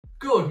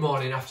Good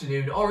morning,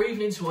 afternoon or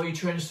evening to all you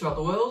trainers throughout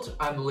the world.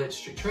 I'm the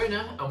Latest Trick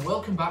Trainer and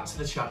welcome back to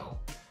the channel.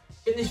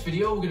 In this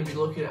video we're going to be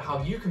looking at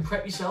how you can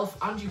prep yourself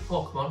and your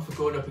Pokemon for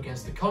going up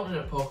against the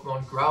Continent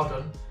Pokémon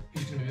Groudon,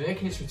 who's going to be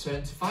making its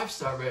return to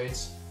 5-star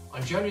raids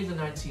on January the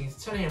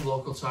 19th, 10 AM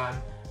local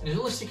time, and is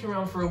only sticking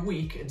around for a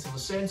week until the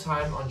same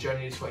time on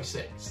January the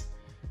 26th.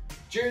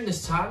 During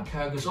this time,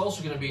 Kyogre's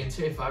also going to be in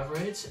Tier 5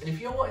 raids, and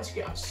if you're wanting to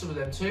get after some of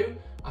them too,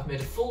 I've made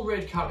a full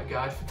raid counter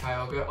guide for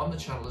Kyogre on the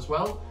channel as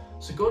well,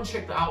 so go and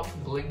check that out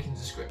from the link in the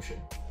description.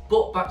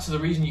 But back to the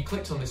reason you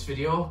clicked on this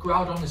video,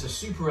 Groudon is a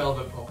super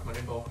relevant Pokemon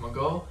in Pokemon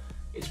Go.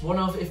 It's one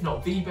of, if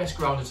not the best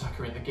ground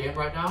attacker in the game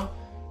right now.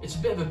 It's a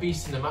bit of a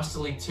beast in the Master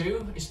League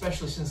too,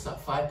 especially since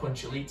that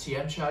 5-punch Elite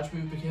TM charge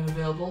move became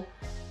available,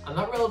 and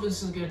that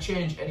relevance isn't going to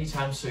change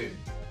anytime soon.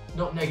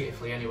 Not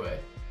negatively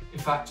anyway. In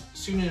fact,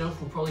 soon enough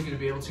we're probably going to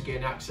be able to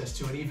gain access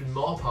to an even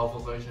more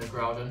powerful version of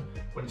Groudon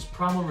when its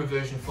Primal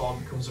Reversion form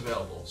becomes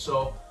available,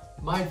 so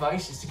my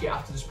advice is to get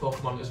after this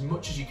Pokemon as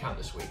much as you can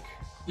this week.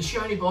 The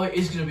Shiny Boy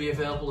is going to be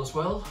available as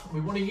well.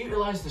 We want to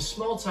utilise the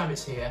small time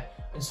it's here,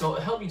 and so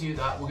to help you do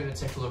that we're going to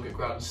take a look at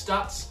Groudon's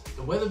stats,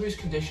 the weather boost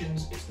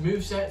conditions, its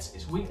movesets,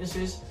 its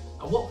weaknesses,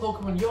 and what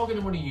Pokemon you're going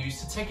to want to use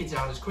to take it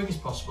down as quick as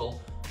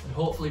possible and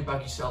hopefully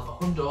bag yourself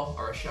a Hundo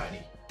or a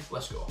Shiny.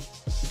 Let's go.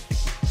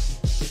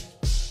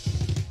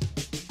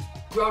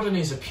 Groudon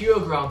is a pure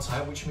ground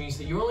type, which means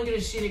that you're only going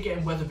to see it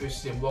getting weather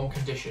boosted in one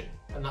condition,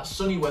 and that's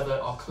sunny weather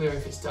or clear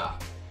if it's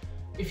dark.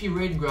 If you're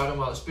raiding Groudon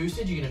while it's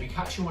boosted, you're going to be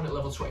catching one at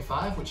level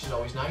 25, which is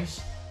always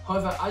nice.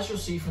 However, as you'll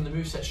see from the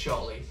moveset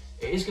shortly,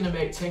 it is going to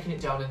make taking it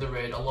down in the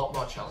raid a lot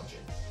more challenging.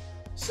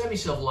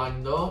 Semi-silver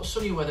lining though,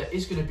 sunny weather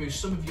is going to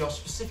boost some of your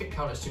specific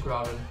counters to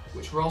Groudon,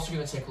 which we're also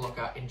going to take a look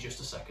at in just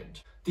a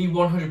second. The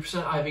 100%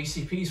 IV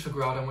CPs for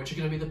Groudon, which are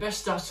going to be the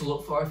best stats to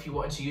look for if you're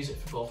wanting to use it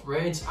for both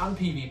raids and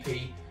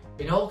PvP,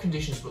 in all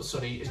conditions but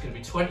sunny, is going to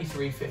be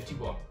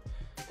 2351.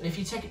 And if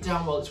you take it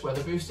down while it's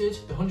weather boosted,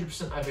 the 100%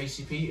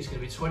 IVCP is going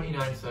to be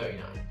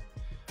 2939.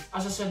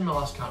 As I said in my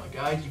last counter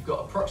guide, you've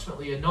got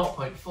approximately a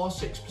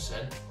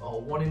 0.46% or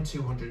 1 in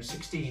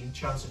 216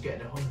 chance of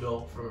getting a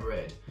Hundo from a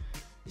raid.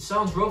 It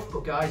sounds rough,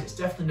 but guys, it's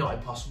definitely not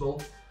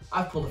impossible.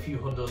 I've pulled a few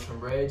Hundos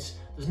from raids.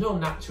 There's no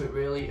knack to it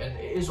really, and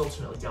it is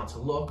ultimately down to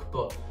luck,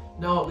 but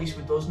now at least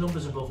with those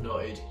numbers above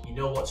noted, you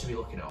know what to be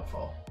looking out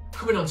for.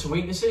 Coming on to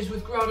weaknesses,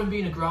 with Groudon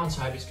being a ground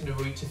type, it's going to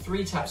be weak to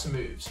 3 types of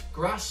moves: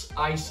 grass,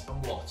 ice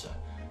and water.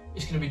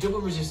 It's going to be double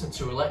resistant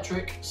to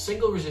electric,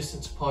 single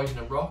resistant to poison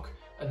and rock,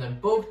 and then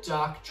bug,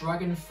 dark,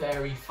 dragon,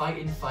 fairy,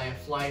 fighting, fire,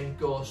 flying,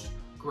 ghost,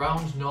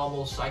 ground,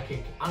 normal,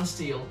 psychic and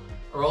steel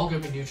are all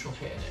going to be neutral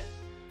hitting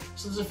it.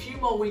 So there's a few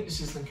more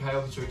weaknesses than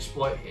Kyogre to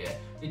exploit here.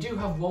 They do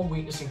have one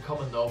weakness in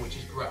common though, which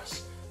is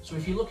grass. So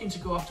if you're looking to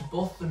go after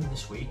both of them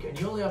this week and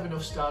you only have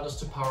enough Stardust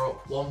to power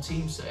up one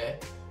team say,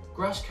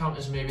 grass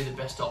counters may be the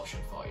best option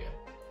for you.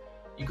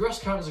 Your grass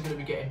counters are going to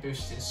be getting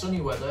boosted in sunny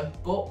weather,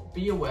 but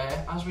be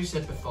aware, as we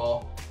said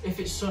before, if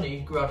it's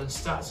sunny, Groudon's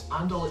stats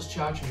and all its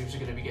charge moves are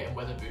going to be getting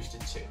weather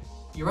boosted too.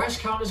 Your ice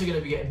counters are going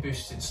to be getting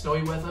boosted in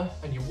snowy weather,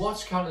 and your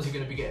water counters are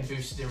going to be getting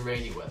boosted in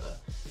rainy weather.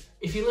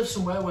 If you live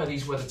somewhere where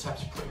these weather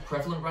types are pretty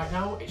prevalent right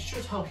now, it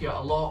should help you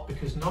out a lot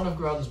because none of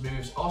Groudon's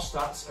moves or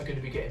stats are going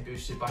to be getting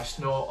boosted by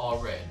snow or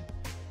rain.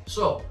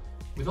 So,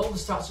 with all the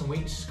stats and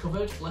weaknesses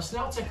covered, let's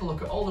now take a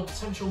look at all the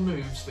potential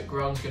moves that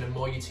Groudon's going to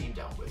mow your team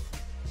down with.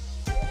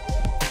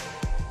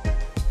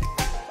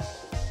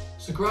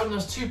 So Groudon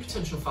has 2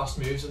 potential fast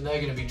moves, and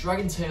they're going to be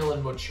Dragon Tail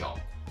and Mud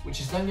Shot, which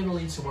is then going to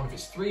lead to one of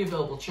its 3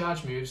 available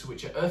charge moves,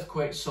 which are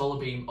Earthquake, Solar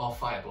Beam or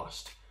Fire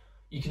Blast.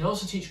 You can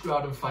also teach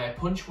Groudon Fire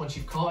Punch once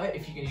you've caught it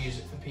if you're going to use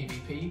it for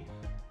PvP,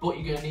 but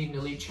you're going to need an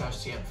Elite Charge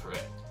TM for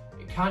it.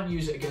 It can't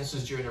use it against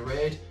us during a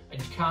raid,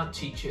 and you can't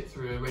teach it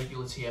through a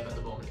regular TM at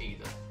the moment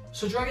either.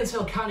 So Dragon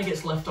Tail kind of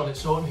gets left on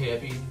its own here,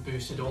 being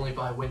boosted only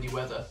by windy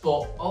weather,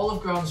 but all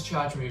of Groudon's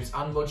charge moves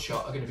and Mud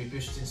Shot are going to be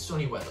boosted in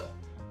sunny weather.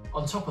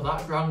 On top of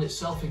that, Groudon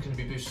itself is going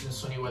to be boosted in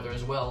sunny weather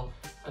as well,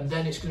 and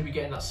then it's going to be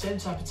getting that same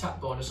type of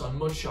attack bonus on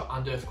Mud Shot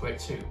and Earthquake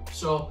too.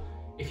 So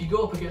if you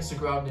go up against a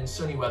Groudon in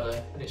sunny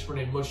weather and it's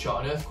running Mud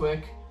Shot and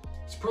Earthquake,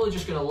 it's probably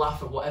just going to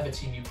laugh at whatever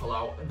team you pull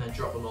out and then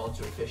drop them all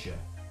into a fissure.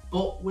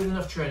 But with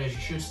enough trainers,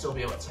 you should still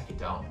be able to take it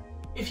down.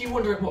 If you're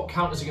wondering what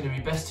counters are going to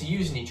be best to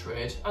use in each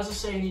raid, as I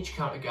say in each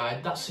counter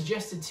guide, that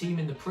suggested team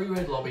in the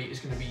pre-raid lobby is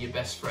going to be your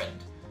best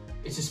friend.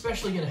 It's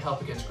especially going to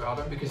help against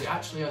Groudon because it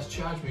actually has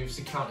charge moves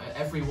to counter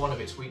every one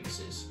of its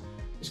weaknesses.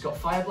 It's got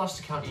Fire Blast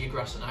to counter your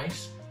grass and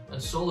ice,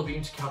 and Solar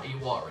Beam to counter your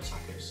water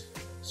attackers.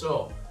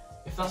 So,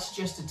 if that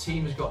suggested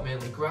team has got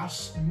mainly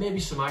grass, maybe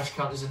some ice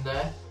counters in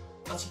there,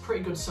 that's a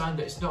pretty good sign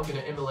that it's not going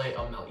to immolate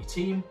or melt your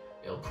team.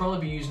 It'll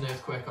probably be using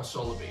Earthquake or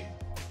Solar Beam,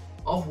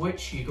 of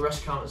which your grass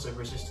counters are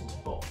resistant to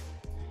both.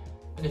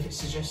 And if it's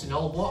suggesting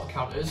all water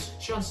counters,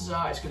 chances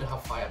are it's going to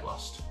have Fire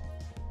Blast.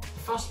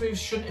 The fast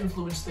moves shouldn't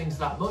influence things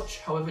that much,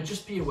 however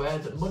just be aware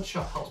that Mud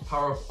Shot helps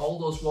power up all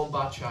those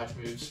 1-bar charge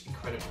moves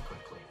incredibly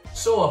quickly.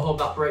 So I hope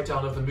that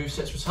breakdown of the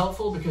movesets was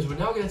helpful, because we're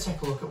now going to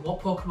take a look at what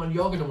Pokemon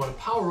you're going to want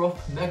to power up,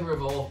 Mega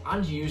Evolve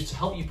and use to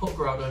help you put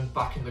Groudon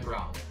back in the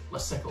ground.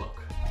 Let's take a look.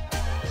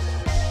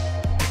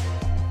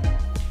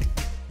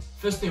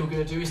 First thing we're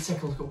going to do is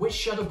take a look at which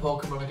Shadow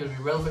Pokemon are going to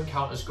be relevant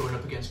counters going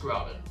up against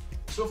Groudon.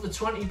 So of the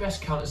 20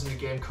 best counters in the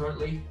game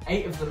currently,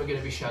 8 of them are going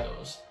to be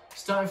Shadows.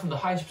 Starting from the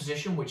highest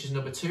position, which is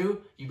number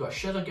 2, you've got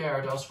Shadow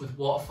Gyarados with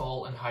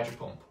Waterfall and Hydro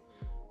Pump.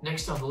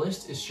 Next on the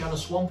list is Shadow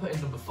Swampert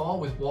in number 4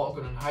 with Water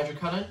Gun and Hydro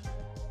Cannon.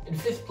 In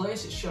 5th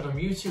place it's Shadow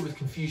Mewtwo with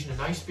Confusion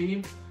and Ice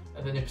Beam.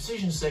 And then in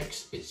position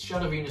 6, it's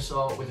Shadow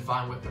Venusaur with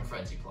Vine Whip and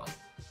Frenzy Plant.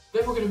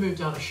 Then we're going to move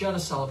down to Shadow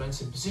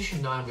Salamence in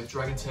position 9 with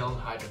Dragon Tail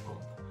and Hydro Pump.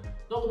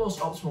 Not the most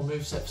optimal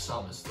moveset for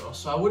Salamence though,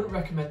 so I wouldn't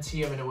recommend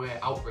TMing away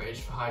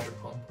Outrage for Hydro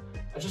Pump.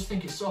 I just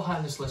think it's so high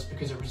on this list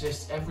because it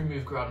resists every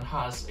move Groudon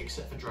has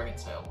except for Dragon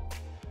Tail.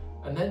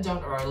 And then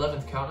down to our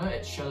 11th counter,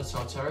 it's Shadow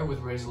Torterra with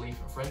Razor Leaf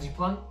and Frenzy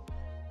Plant.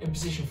 In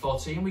position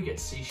 14 we get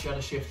to see Shadow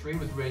Shiftry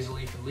with Razor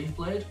Leaf and Leaf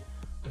Blade.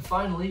 And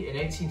finally, in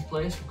 18th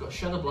place, we've got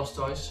Shadow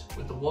Blastoise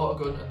with the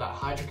Water Gun and that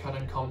Hydro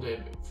Cannon Comday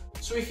move.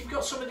 So if you've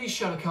got some of these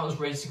Shadow counters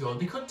ready to go,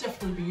 they could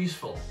definitely be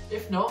useful.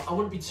 If not, I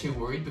wouldn't be too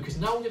worried because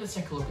now we're going to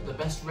take a look at the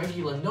best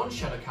regular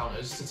non-Shadow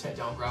counters to take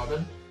down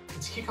Groudon.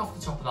 And to kick off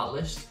the top of that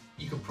list,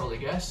 you could probably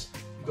guess,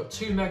 we've got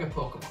 2 Mega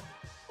Pokemon.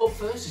 Up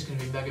first is going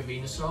to be Mega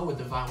Venusaur with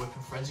the Vine Whip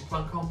and Frenzy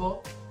Plant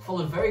combo,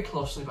 followed very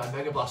closely by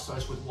Mega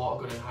Blastoise with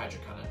Water Gun and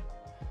Hydro Cannon.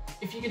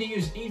 If you're going to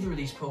use either of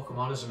these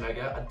Pokemon as a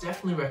Mega, I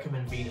definitely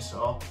recommend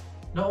Venusaur.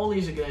 Not only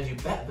is it going to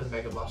do better than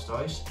Mega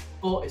Blastoise,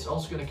 but it's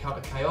also going to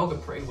counter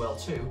Kyogre pretty well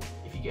too,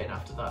 if you're getting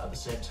after that at the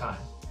same time.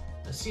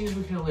 And seeing as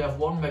we can only have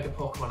 1 Mega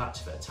Pokemon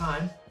active at a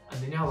time,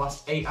 and they now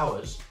last 8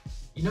 hours,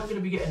 you're not going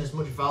to be getting as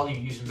much value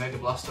using Mega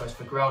Blastoise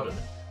for Groudon,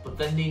 but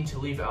then needing to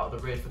leave it out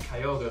of the raid for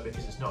Kyogre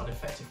because it's not an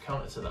effective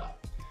counter to that.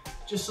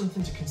 Just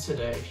something to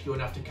consider if you're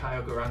going after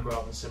Kyogre and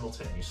Groudon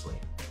simultaneously.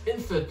 In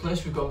 3rd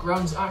place we've got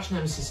Groudon's arch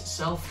nemesis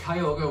itself,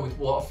 Kyogre with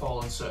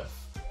Waterfall and Surf.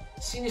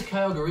 Seeing as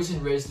Kyogre is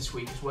in raids this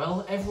week as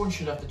well, everyone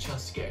should have the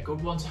chance to get a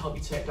good one to help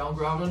you take down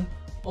Groudon.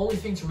 Only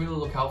thing to really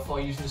look out for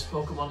using this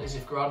Pokemon is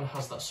if Groudon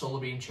has that Solar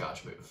Beam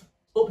charge move.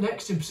 Up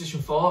next in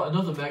position 4,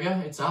 another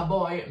Mega, it's our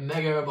boy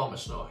Mega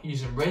Abomasnow,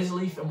 using Razor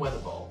Leaf and Weather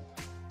Ball.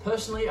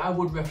 Personally, I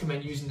would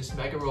recommend using this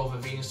Mega over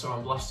Venusaur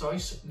and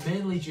Blastoise,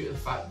 mainly due to the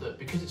fact that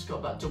because it's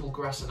got that double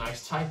Grass and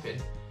Ice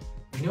typing,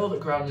 we know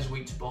that Groudon is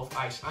weak to both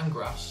Ice and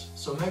Grass,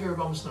 so Mega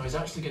Abomasnow is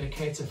actually going to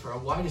cater for a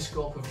wider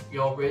scope of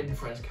your Raiden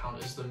Friends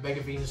counters than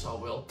Mega Venusaur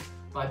will,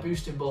 by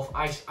boosting both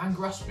Ice and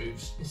Grass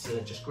moves instead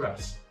of just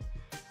Grass.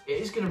 It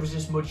is going to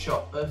resist Mud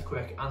Shot,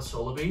 Earthquake and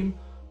Solar Beam.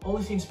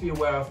 Only thing to be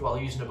aware of while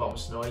using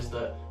Abomasnow is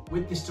that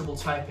with this double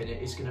typing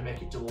it is going to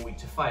make it double weak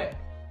to Fire.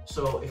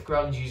 So if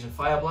Groudon's using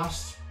Fire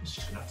Blast, it's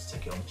just going to have to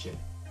take it on the chin.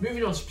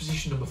 Moving on to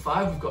position number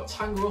 5, we've got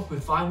Tangrowth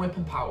with Vine Whip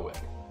and Power Whip.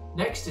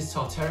 Next is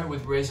Torterra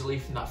with Razor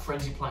Leaf and that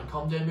Frenzy Plant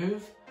Comday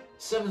move.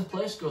 7th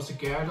place goes to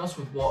Gyarados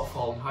with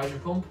Waterfall and Hydro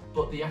Pump,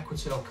 but the Aqua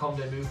Tail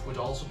Comday move would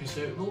also be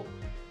suitable.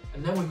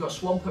 And then we've got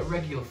Swampert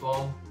regular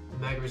form,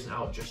 Mega isn't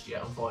out just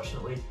yet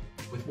unfortunately,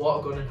 with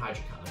Water Gun and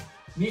Hydro Cannon.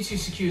 Mewtwo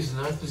secures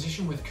the 9th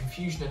position with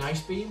Confusion and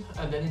Ice Beam,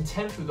 and then in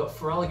 10th we've got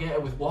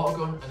Feraligatr with Water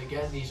Gun and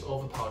again these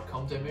overpowered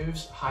Comday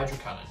moves, Hydro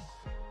Cannon.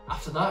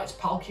 After that it's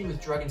Palkia with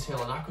Dragon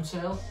Tail and Aqua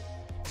Tail.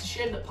 It's a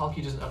shame that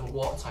Palkia doesn't have a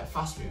water type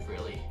fast move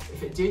really.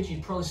 If it did,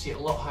 you'd probably see it a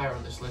lot higher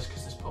on this list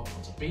because this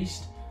Pokemon's a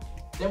beast.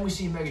 Then we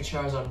see Mega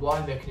Charizard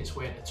Y making its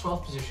way into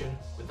 12th position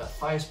with that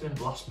Fire Spin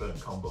Blast Burn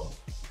combo.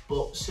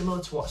 But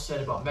similar to what I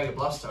said about Mega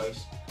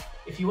Blastoise,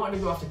 if you want to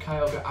go after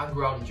Kyogre and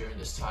Groudon during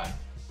this time,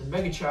 then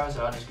Mega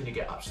Charizard is going to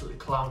get absolutely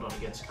clowned on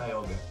against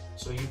Kyogre,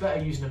 so you're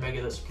better using a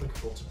Mega that's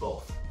applicable to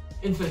both.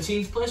 In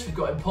 13th place we've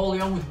got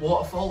Empoleon with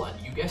Waterfall and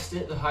you guessed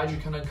it, the Hydro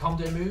Cannon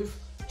Comday move.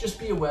 Just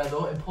be aware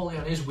though,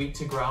 Empoleon is weak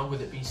to ground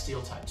with it being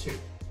Steel type 2.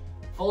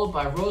 Followed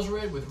by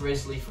Roserade with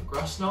Razor Leaf and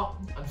Grass Knot,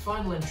 and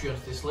final entry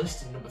onto this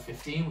list in number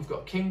 15 we've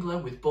got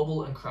Kingler with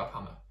Bubble and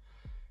Crabhammer.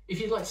 If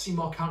you'd like to see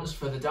more counters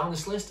further down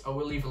this list, I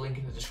will leave a link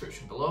in the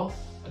description below,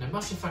 and a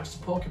massive thanks to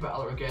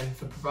Pokebattler again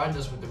for providing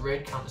us with the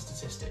raid counter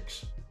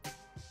statistics.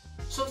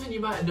 Something you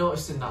might have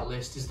noticed in that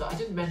list is that I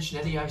didn't mention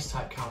any Ice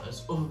type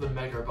counters other than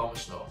Mega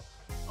Abomasnow,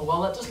 and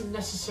while that doesn't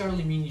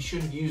necessarily mean you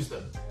shouldn't use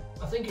them,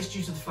 I think it's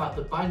due to the fact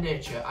that by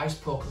nature, Ice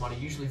Pokemon are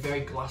usually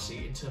very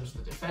glassy in terms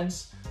of the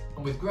defense,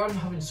 and with Groudon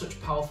having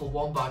such powerful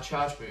one-bar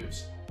charge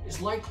moves,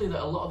 it's likely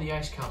that a lot of the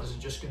Ice counters are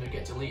just going to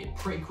get deleted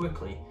pretty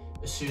quickly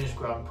as soon as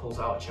Groudon pulls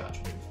out a charge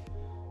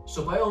move.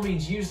 So by all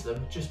means use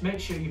them, just make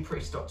sure you're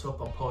pretty stocked up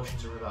on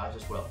potions and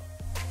revives as well.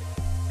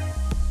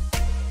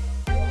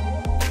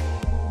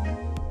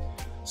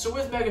 So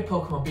with Mega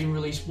Pokemon being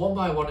released one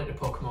by one into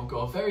Pokemon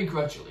Go very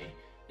gradually,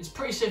 it's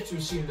pretty safe to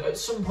assume that at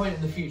some point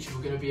in the future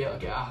we're going to be able to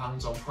get our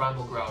hands on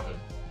Primal Groudon.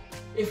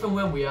 If and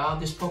when we are,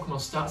 this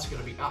Pokemon's stats are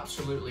going to be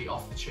absolutely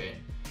off the chain.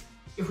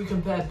 If we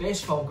compare base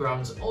form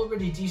Groudon's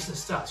already decent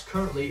stats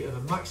currently of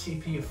a max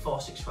CP of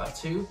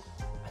 4652,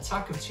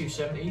 attack of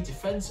 270,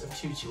 defense of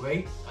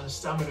 228 and a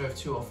stamina of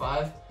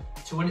 205,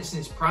 to when it's in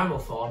its primal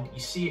form, you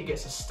see it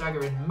gets a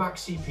staggering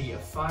max CP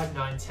of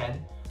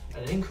 5910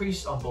 and an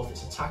increase on both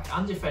its attack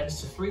and defense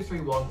to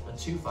 331 and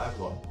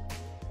 251.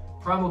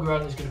 Primal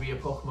Groudon is going to be a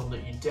Pokemon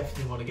that you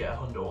definitely want to get a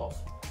hundo of.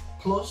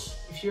 Plus,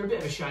 if you're a bit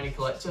of a shiny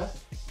collector,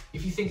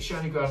 if you think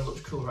shiny Groudon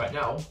looks cool right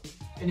now,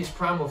 In its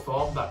primal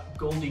form, that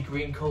goldy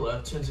green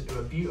colour turns into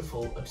a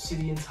beautiful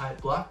obsidian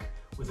type black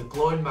with a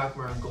glowing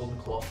magma and golden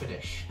claw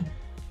finish.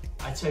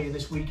 I tell you,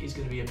 this week is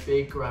going to be a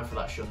big grind for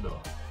that Shundo.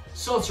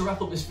 So to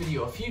wrap up this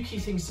video, a few key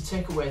things to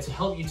take away to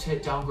help you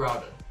take down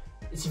Groudon.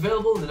 It's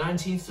available the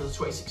 19th to the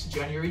 26th of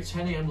January,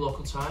 10 AM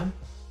local time.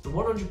 The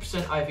 100%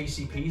 IV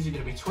CPs are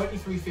going to be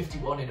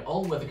 23.51 in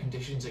all weather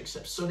conditions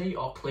except sunny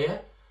or clear,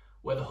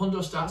 where the Hundo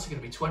stats are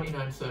going to be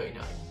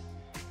 29.39.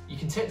 You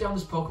can take down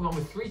this Pokemon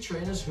with 3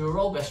 trainers who are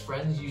all best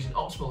friends using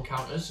optimal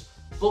counters,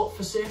 but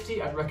for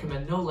safety I'd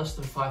recommend no less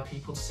than 5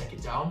 people to take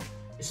it down,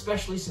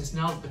 especially since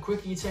now that the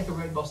quicker you take a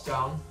raid boss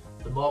down,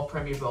 the more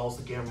Premier Balls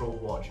the game will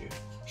reward you.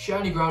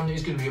 Shiny Groudon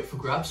is going to be up for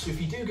grabs, so if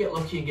you do get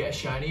lucky and get a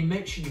shiny,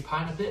 make sure you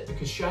pineapple it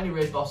because shiny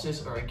raid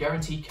bosses are a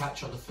guaranteed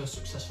catch on the first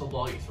successful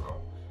ball you throw.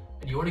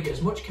 And you want to get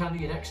as much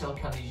candy and XL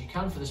candy as you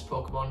can for this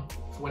Pokemon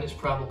for when its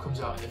Primal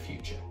comes out in the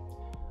future.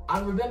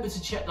 And remember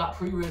to check that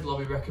pre-raid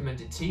lobby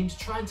recommended team to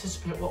try and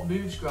anticipate what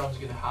moves Groudon's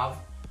going to have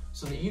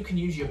so that you can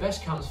use your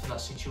best counters for that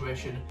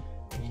situation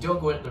and you don't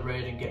go into the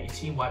raid and get your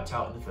team wiped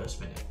out in the first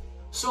minute.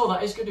 So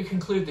that is going to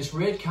conclude this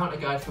raid counter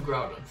guide for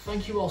Groudon.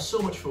 Thank you all so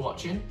much for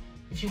watching.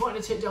 If you want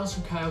to take down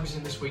some Kyogres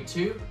in this week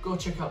too, go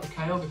check out the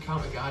Kyogre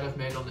counter guide I've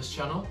made on this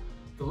channel.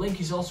 The link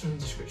is also in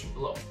the description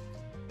below.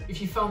 If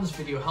you found this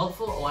video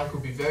helpful, a like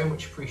would be very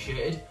much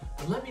appreciated,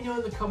 and let me know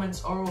in the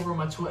comments or over on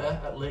my Twitter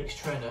at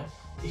LakesTrainer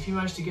if you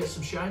managed to get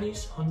some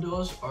shinies,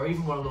 hundos, or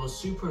even one of those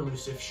super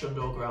elusive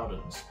Shundo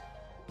Groudons.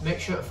 Make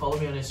sure to follow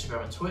me on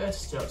Instagram and Twitter to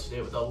stay up to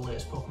date with all the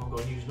latest Pokemon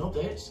Go news and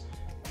updates.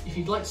 If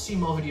you'd like to see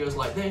more videos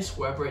like this,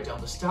 where I break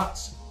down the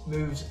stats,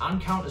 moves,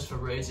 and counters for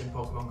raids in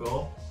Pokemon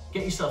Go,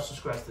 get yourself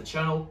subscribed to the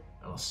channel,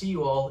 and I'll see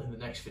you all in the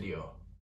next video.